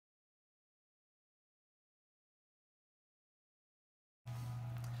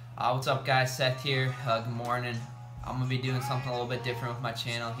What's up, guys? Seth here. Good morning. I'm going to be doing something a little bit different with my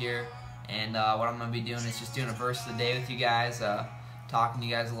channel here, and what I'm going to be doing is just doing a verse of the day with you guys, talking to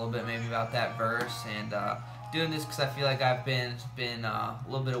you guys a little bit maybe about that verse, and doing this because I feel like I've been a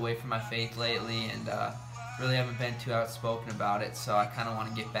little bit away from my faith lately, and really haven't been too outspoken about it, so I kind of want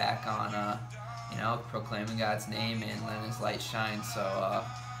to get back on proclaiming God's name and letting His light shine. So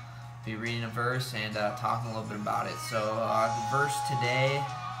be reading a verse and talking a little bit about it. So the verse today,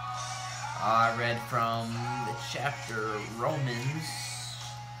 I read from the chapter Romans.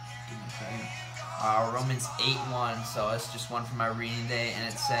 Give me a second. Romans 8:1. So it's just one from my reading today,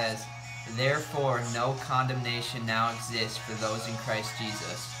 and it says, "Therefore, no condemnation now exists for those in Christ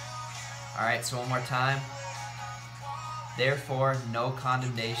Jesus." All right. So one more time. Therefore, no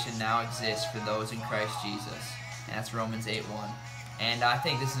condemnation now exists for those in Christ Jesus. And that's Romans 8:1. And I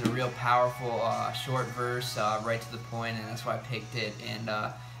think this is a real powerful, short verse, right to the point, and that's why I picked it. And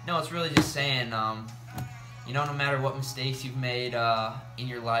no, it's really just saying, no matter what mistakes you've made in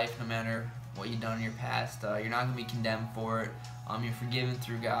your life, no matter what you've done in your past, you're not going to be condemned for it. You're forgiven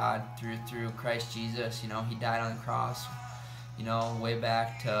through God, through Christ Jesus. He died on the cross, way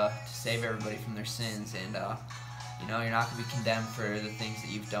back to save everybody from their sins, and you're not going to be condemned for the things that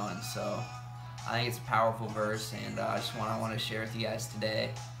you've done. So I think it's a powerful verse, and I want to share with you guys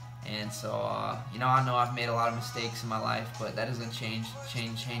today. And so, I know I've made a lot of mistakes in my life, but that doesn't change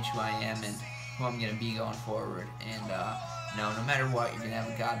who I am and who I'm going to be going forward. And, no matter what, you're going to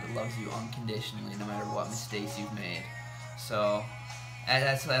have a God that loves you unconditionally, no matter what mistakes you've made. So,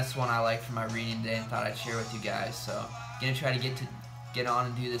 that's one I like from my reading today and thought I'd share with you guys. So, I'm going to try to get on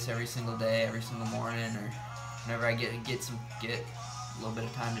and do this every single day, every single morning, or whenever I get a little bit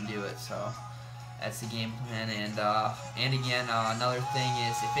of time to do it. So that's the game plan. And again, another thing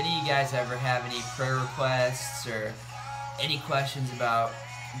is, if any of you guys ever have any prayer requests or any questions about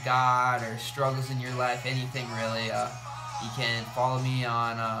God or struggles in your life, anything really, you can follow me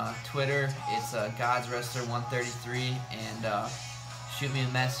on Twitter. It's God's Wrestler 133, and shoot me a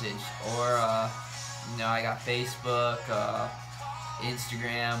message. Or I got Facebook,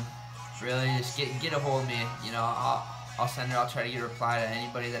 Instagram. Really, just get a hold of me. I'll send it. I'll try to get a reply to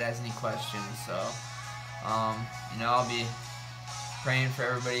anybody that has any questions. So, I'll be praying for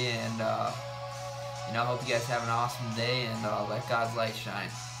everybody, and I hope you guys have an awesome day, and let God's light shine.